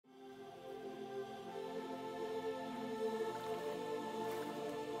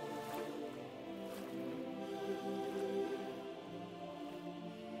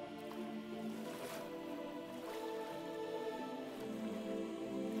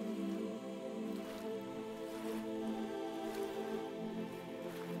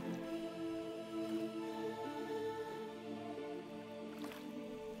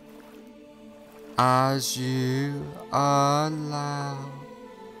as you allow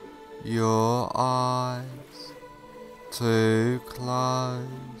your eyes to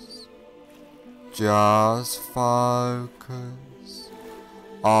close. Just focus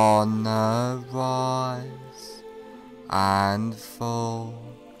on the rise and fall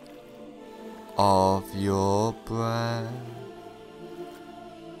of your breath,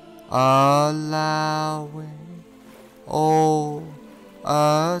 allowing all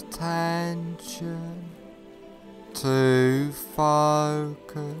attention to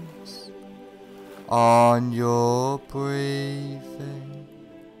focus on your breathing,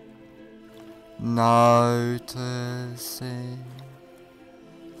 noticing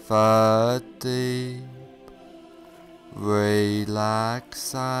the deep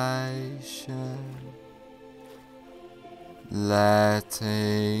relaxation,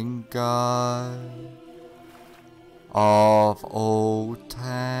 letting go of all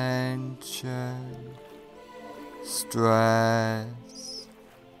tension, stress,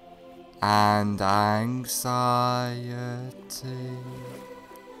 and anxiety,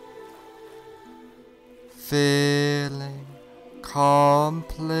 feeling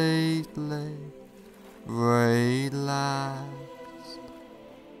completely relaxed.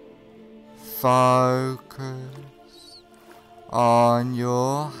 Focus on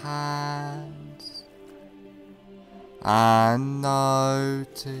your hands and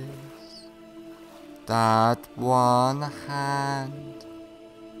notice that one hand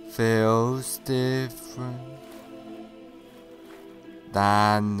feels different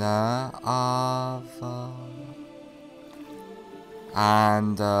than the other,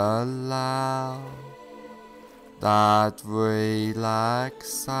 and allow that relaxation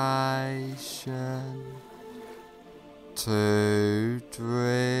to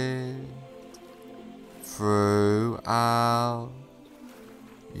drift throughout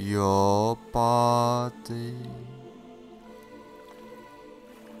your body,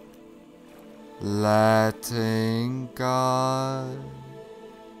 letting go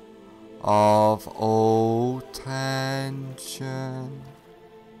of all tension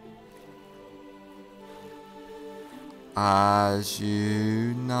as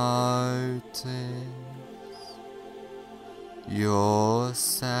you notice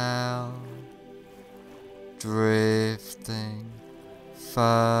yourself drifting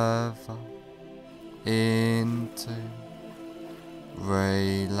further into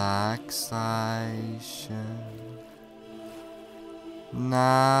relaxation.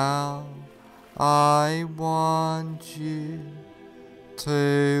 Now I want you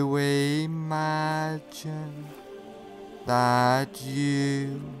to imagine that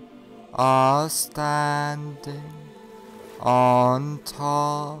you are standing on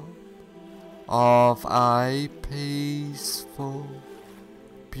top of a peaceful,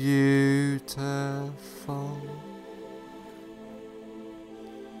 beautiful,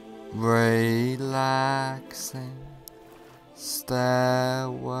 relaxing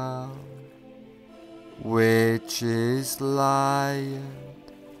stairwell, which is layered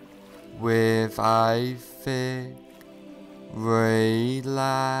with a thick,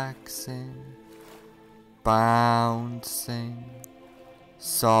 relaxing, bouncing,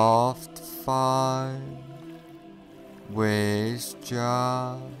 soft foam, which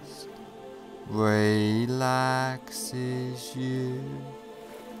just relaxes you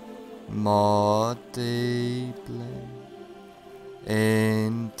more deeply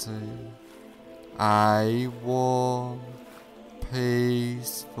into a warm,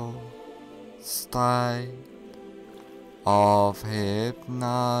 peaceful state of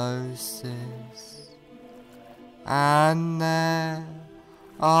hypnosis. And there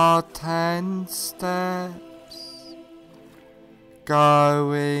are 10 steps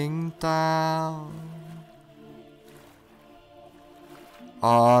going down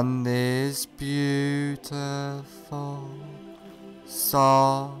on this beautiful,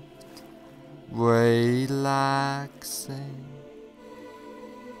 soft, relaxing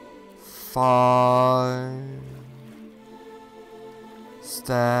foam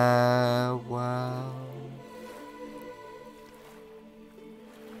stairwell.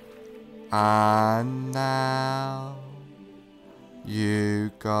 And now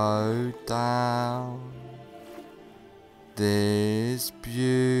you go down this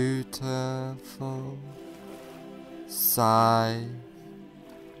beautiful, safe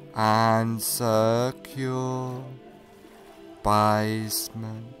and secure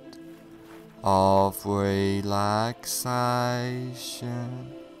basement of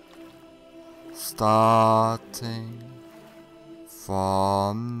relaxation, starting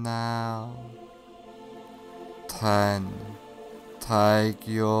from now. 10 take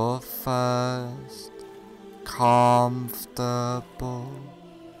your first comfortable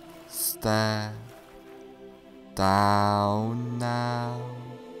step down now,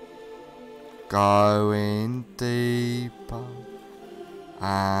 going deeper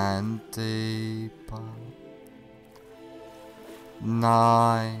and deeper.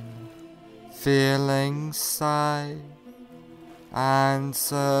 9. Feeling safe and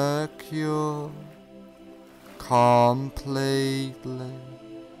secure, completely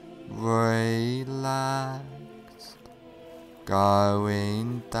relaxed,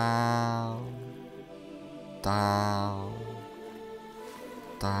 going down, down,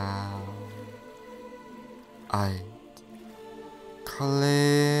 down. 8.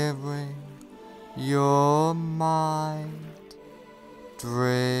 Clearing your mind,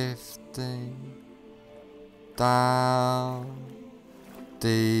 drifting down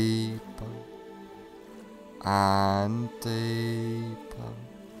deeper and deeper.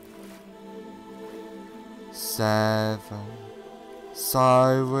 7.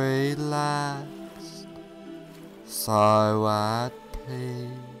 So relaxed, so at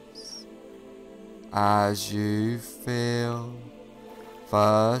peace, as you feel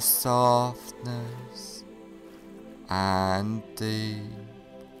the softness and deep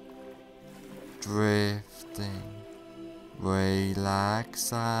drifting relaxation.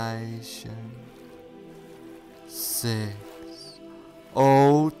 6.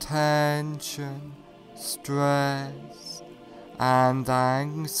 All tension, stress and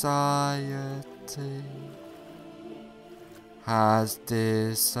anxiety has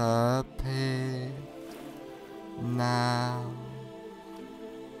disappeared now,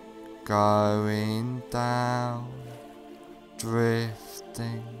 going down,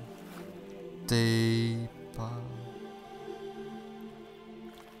 drifting deeper.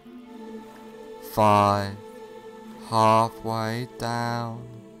 5. Halfway down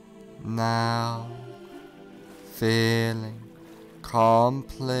now, feeling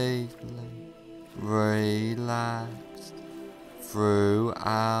completely relaxed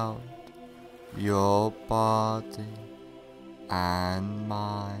throughout your body and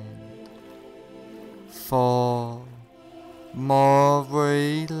mind. 4. More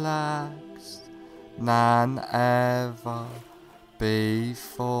relaxed than ever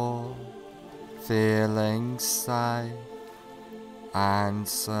before, feeling safe and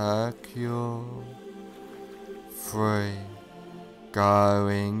secure. 3.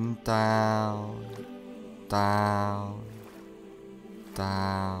 Going down, down,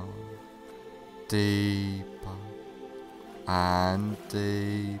 down, deeper and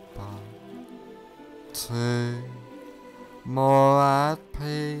deeper. 2. More at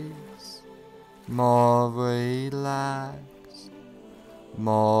peace, more relaxed,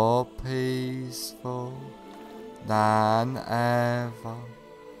 more peaceful than ever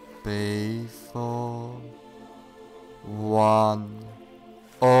before. 1.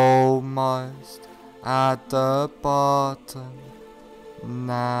 Almost at the bottom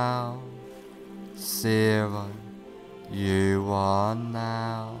now. 0. You are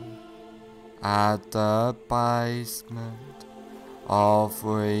now at the basement of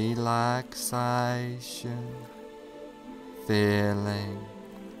relaxation, feeling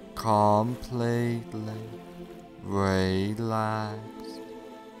completely relaxed.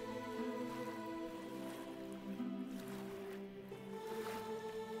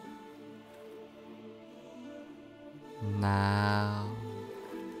 Now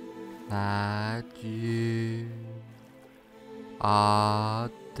that you are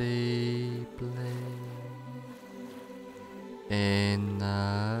deeply in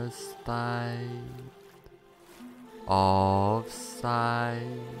a state of safe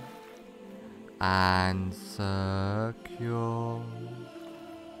and secure,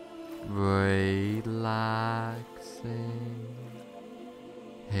 relaxing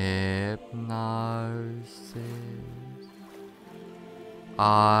hypnosis,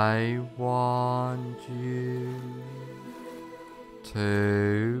 I want you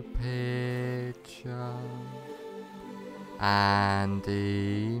to picture and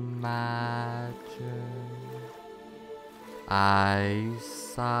imagine a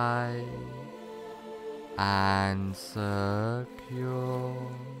safe and secure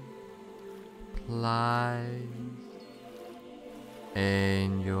place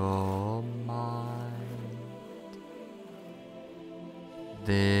in your mind.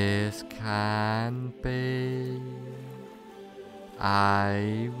 This can be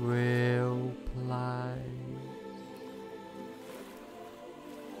a real place,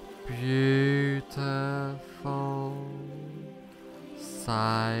 beautiful,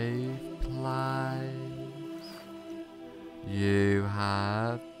 safe place you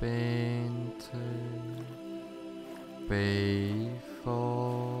have been to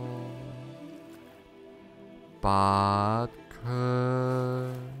before, but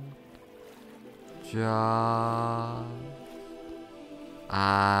could just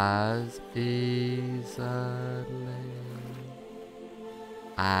as easily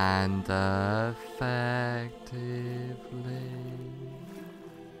and effectively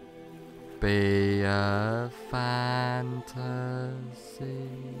be a fantasy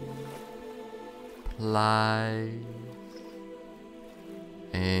place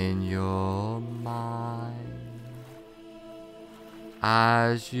in your mind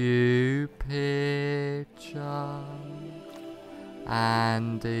as you picture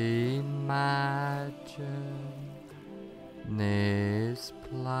and imagine this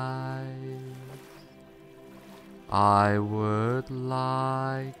place. I would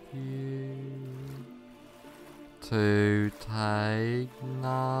like you to take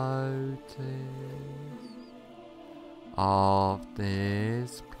notice of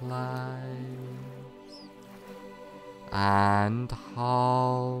this place and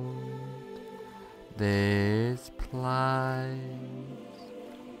hold this place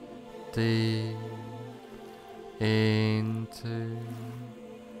deep into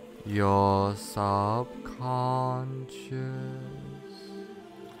your subconscious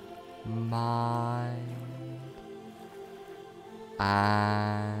mind,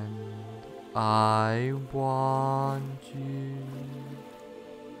 and I want you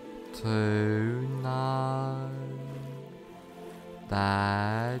to know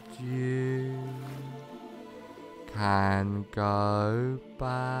that you can go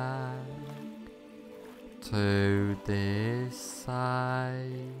back to this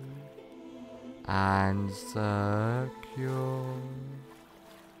safe and secure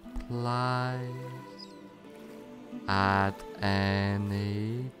place at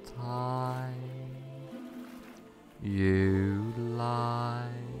any time you like,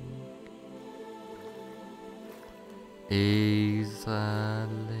 easily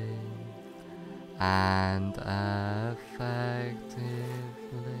and effectively.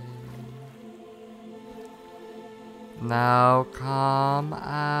 Now come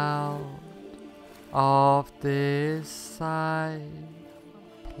out of this safe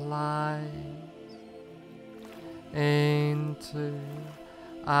place into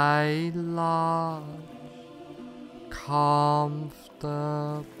a large,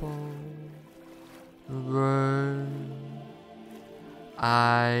 comfortable room,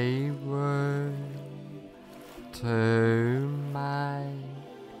 a room to make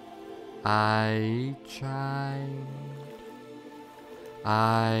a change,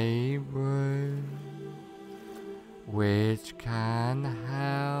 a room which can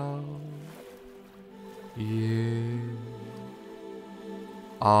help you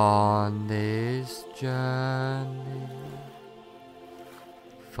on this journey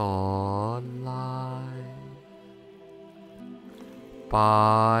for life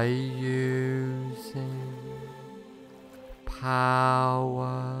by using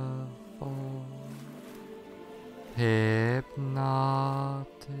powerful hypnotic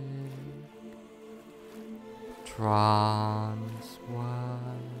trance work,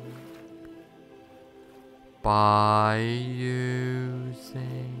 by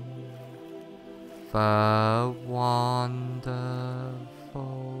using the wonderful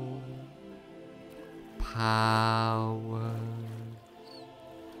powers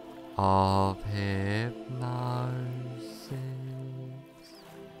of hypnosis.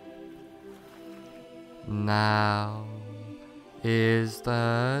 Now is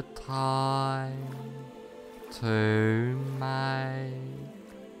the time to make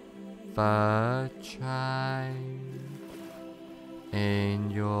the change in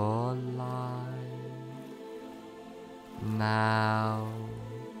your life. Now's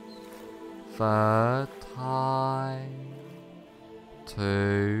the time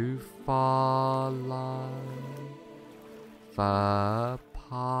to follow the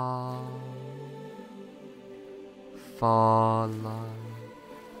path. Follow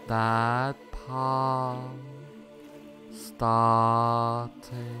that path, starting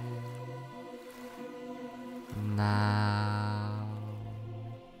now.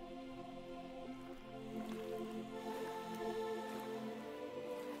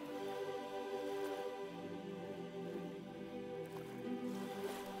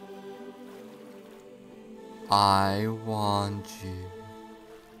 I want you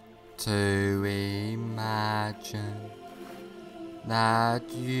to imagine that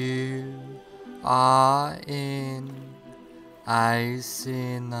you are in a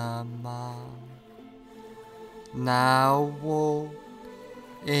cinema Now walk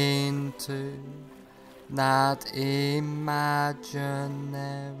into that imaginary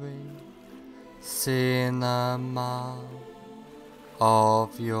cinema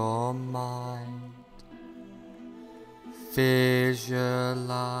of your mind. Visualize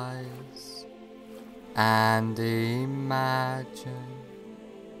and imagine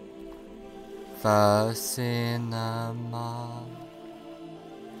the cinema.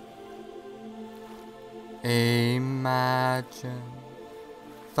 Imagine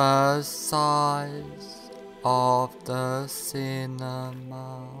the size of the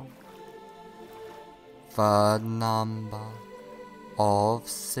cinema, the number of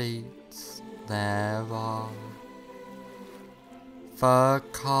seats there are, the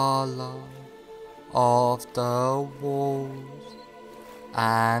color of the walls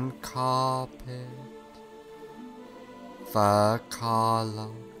and carpet, the color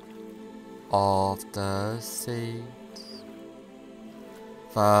of the seats,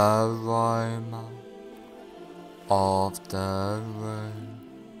 the aroma of the room,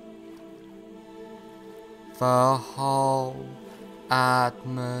 the whole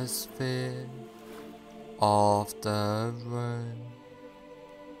atmosphere of the room.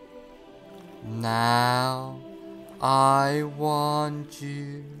 Now I want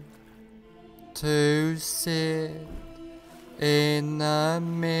you to sit in the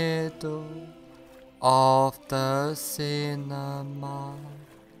middle of the cinema,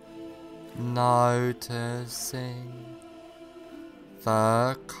 noticing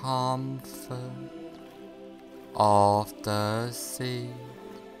the comfort of the seat.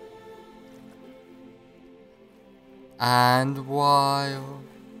 And while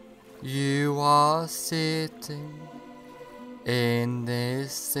you are sitting in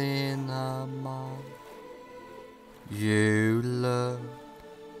this cinema, you look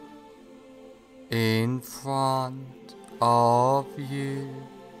in front of you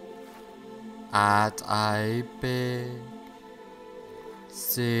at a big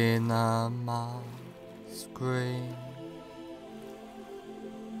cinema screen,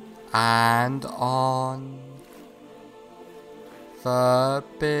 and on the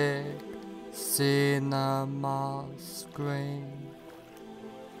big cinema screen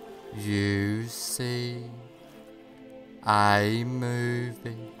you see a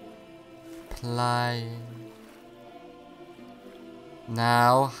movie playing.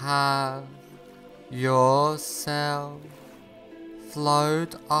 Now have yourself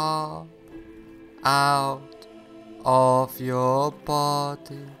float up out of your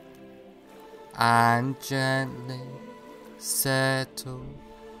body and gently settle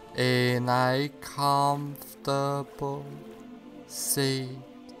in a comfortable seat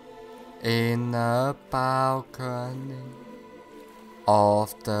in the balcony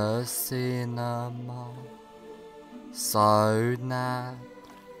of the cinema, so that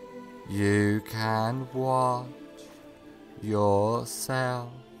you can watch yourself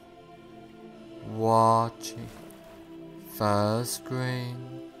watching the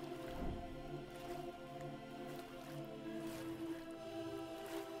screen.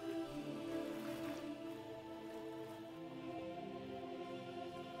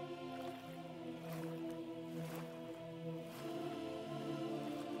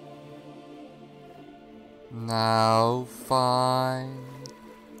 Now find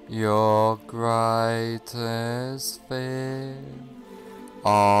your greatest fear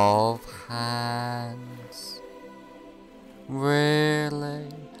of hands. Really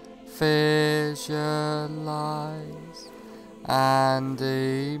visualize and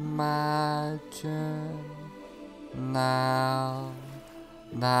imagine now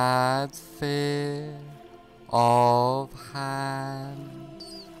that fear of hands.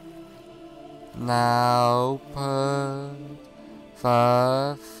 Now put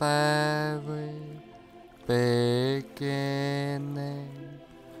the very beginning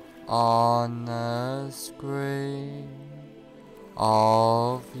on the screen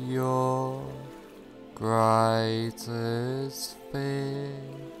of your greatest fear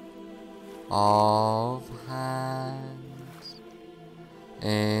of hands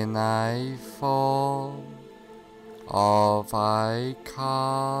in a form of a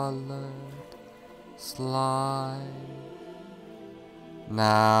colored slide.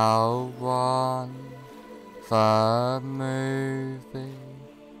 Now run the movie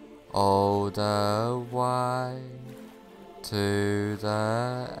all the way to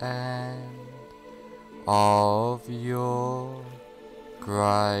the end of your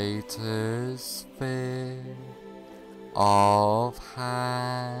greatest fear of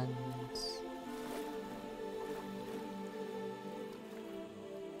hands.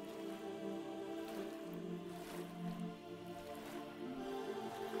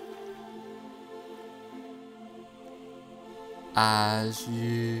 as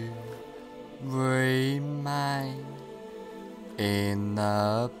you remain in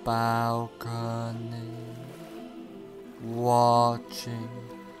the balcony, watching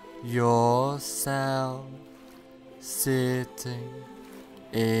yourself sitting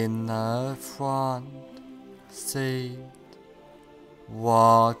in the front seat,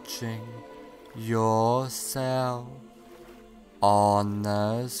 watching yourself on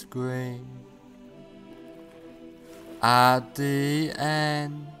the screen. At the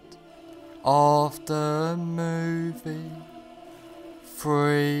end of the movie,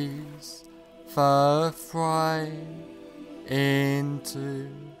 freeze the frame into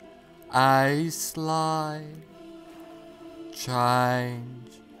a slide,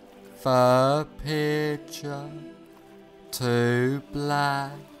 change the picture to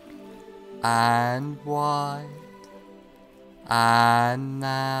black and white, and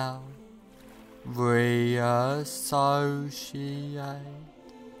now reassociate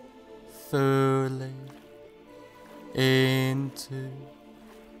fully into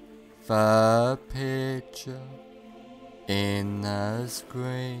the picture in the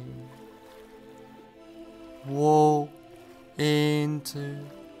screen. Walk into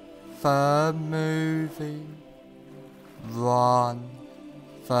the movie, run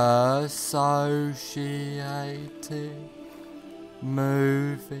the associated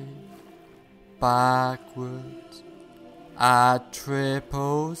movie backwards at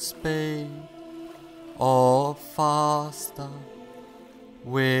triple speed or faster,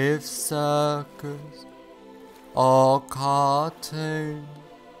 with circus or cartoon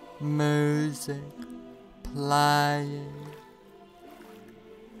music playing,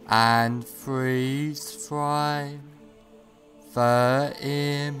 and freeze frame the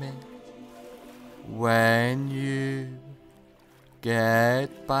image when you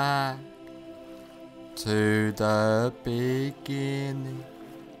get back to the beginning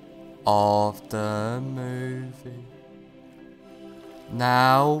of the movie.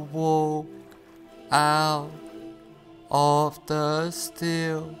 Now walk out of the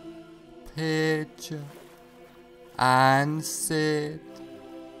still picture and sit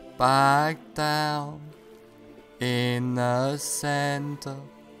back down in the center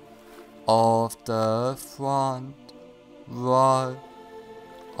of the front row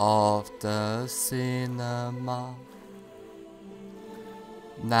of the cinema.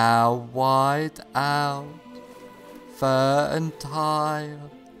 Now white out the entire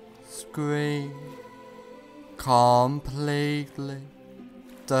screen, completely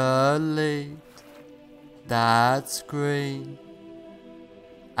delete that screen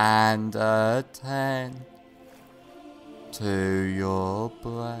and attend to your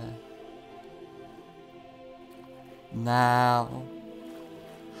breath. Now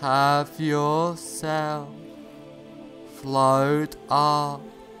have yourself float up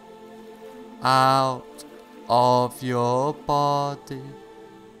out of your body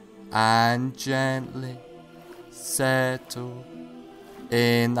and gently settle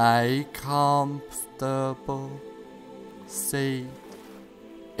in a comfortable seat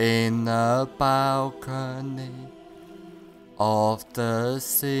in the balcony of the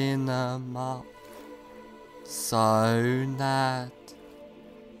cinema, so that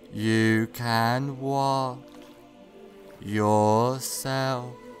you can watch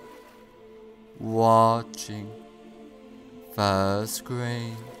yourself watching the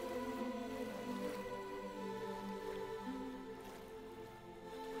screen.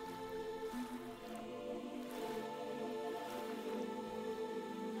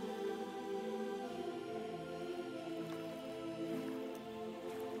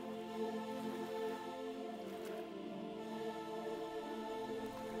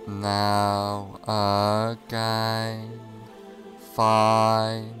 Now again,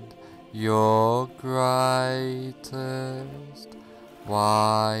 find your greatest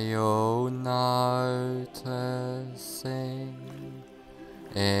while noticing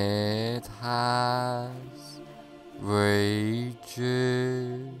it has reduced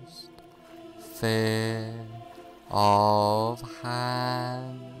fear of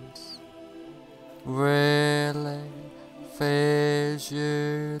hands. Really visualize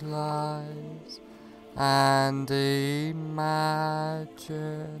and imagine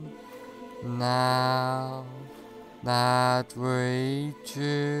now that reduced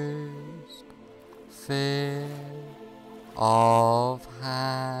fear of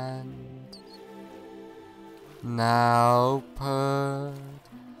hands. Now put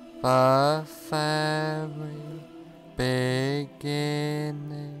the very beginning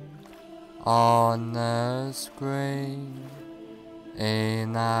on the screen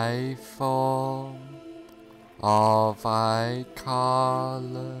in a form of a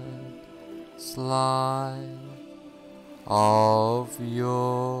colored slide of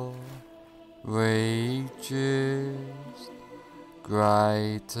your reduced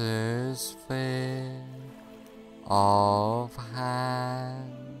greater sphere of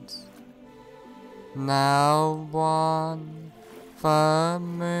hands. Now one for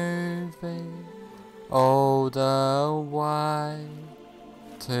moving all the way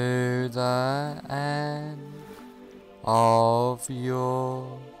to the end of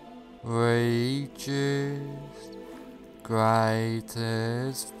your reduced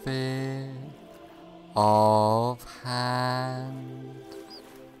greater sphere of hands.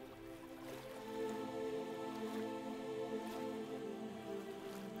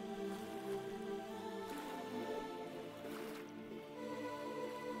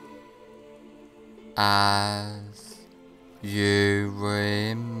 As you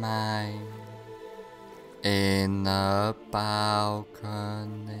remain in the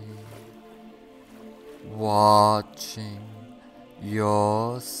balcony, watching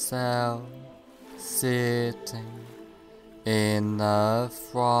yourself sitting in the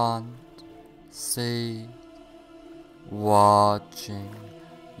front seat, watching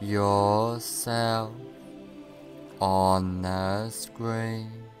yourself on the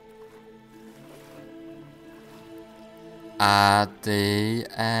screen. At the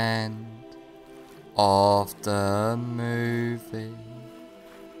end of the movie,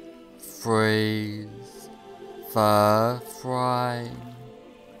 freeze the frame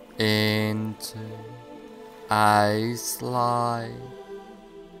into a slide,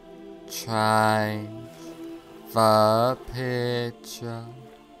 change the picture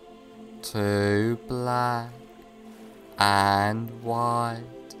to black and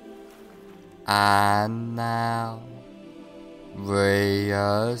white, and now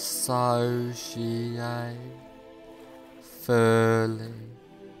reassociate fully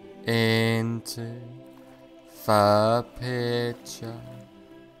into the picture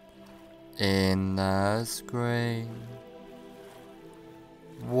in the screen.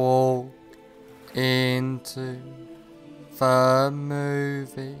 Walk into the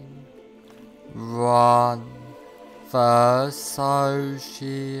movie, run the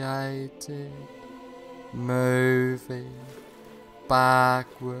associated movie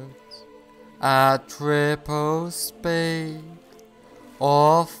backwards at triple speed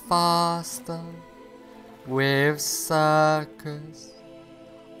or faster, with circus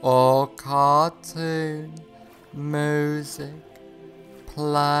or cartoon music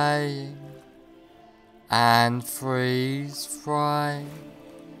playing, and freeze frame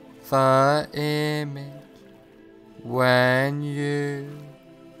the image when you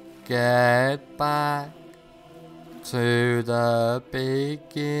get back to the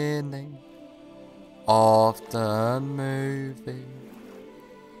beginning of the movie.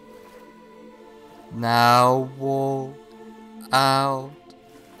 Now walk out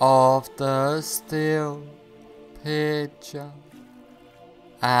of the still picture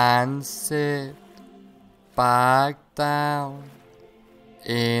and sit back down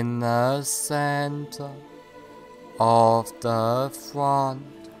in the center of the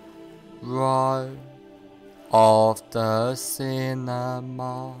front row of the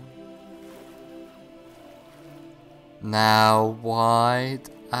cinema. Now wide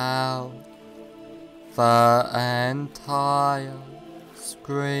out the entire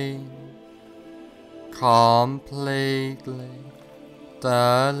screen, completely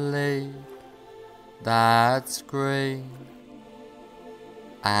delete that screen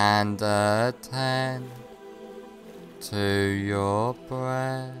and attend to your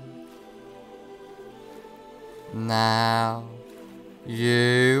breath. Now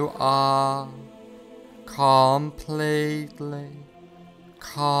you are completely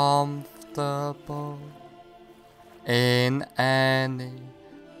comfortable in any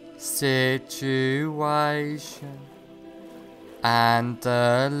situation and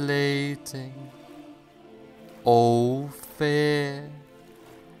deleting all fear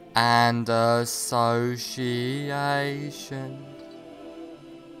and associations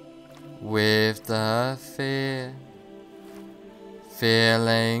with the fear,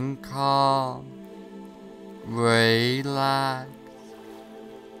 feeling calm, relaxed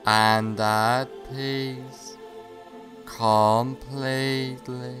and at peace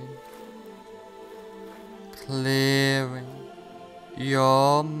completely, clearing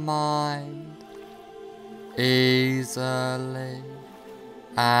your mind easily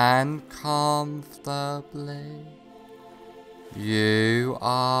and comfortably. You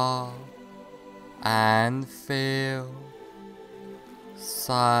are and feel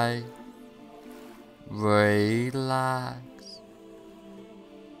safe, relaxed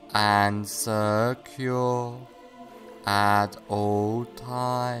and secure at all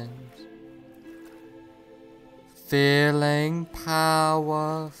times, feeling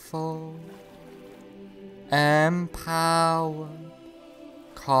powerful, empowered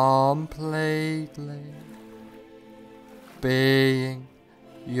completely, being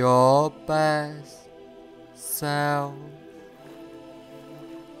your best self.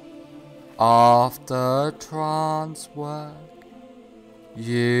 After trance work,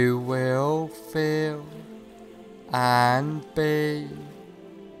 you will feel and be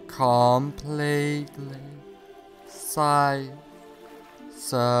completely safe,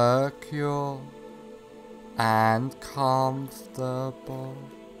 secure, and comfortable.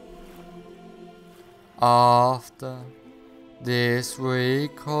 After this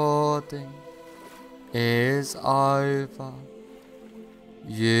recording is over,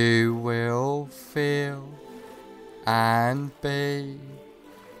 you will feel and be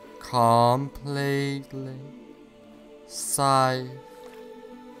completely safe,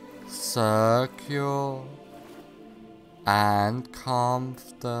 secure, and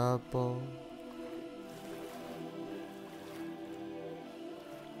comfortable.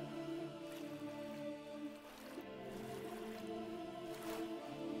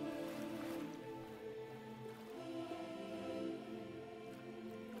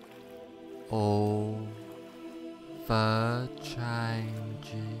 All the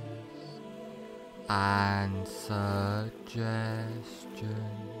changes and suggestions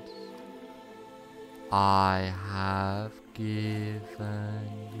I have given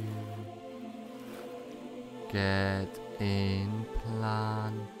you get implanted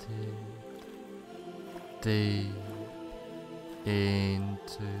deep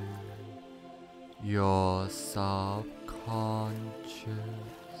into your subconscious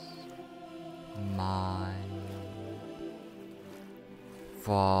mind.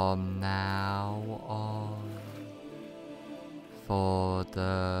 From now on, for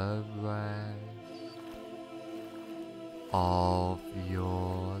the rest of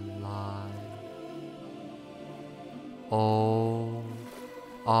your life, all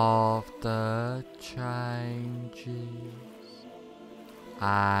of the changes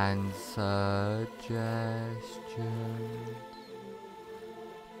and suggestions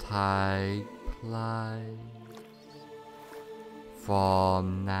take place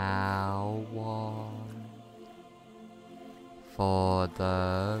from now on for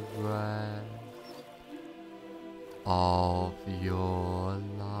the rest of your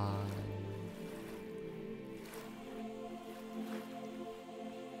life.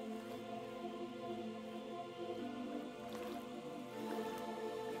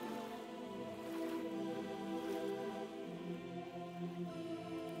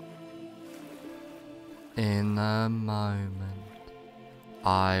 In a moment,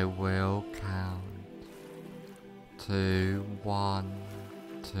 I will count to 1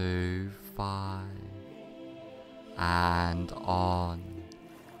 to 5, and on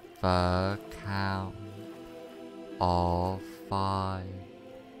the count of 5,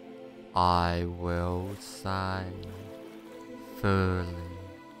 I will say fully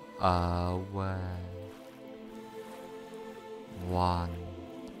aware. 1.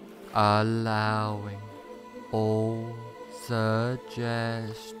 Allowing all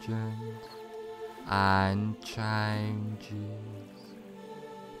suggestions and changes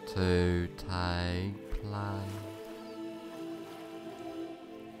to take place.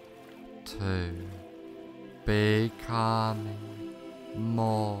 2. Becoming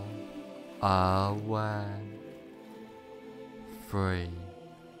more aware. 3.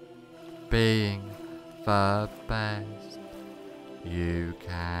 Being the best you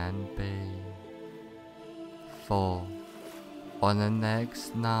can be. 4. On the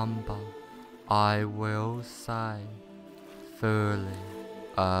next number, I will say fully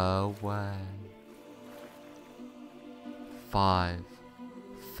aware. 5.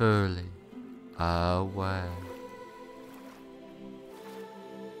 Fully aware.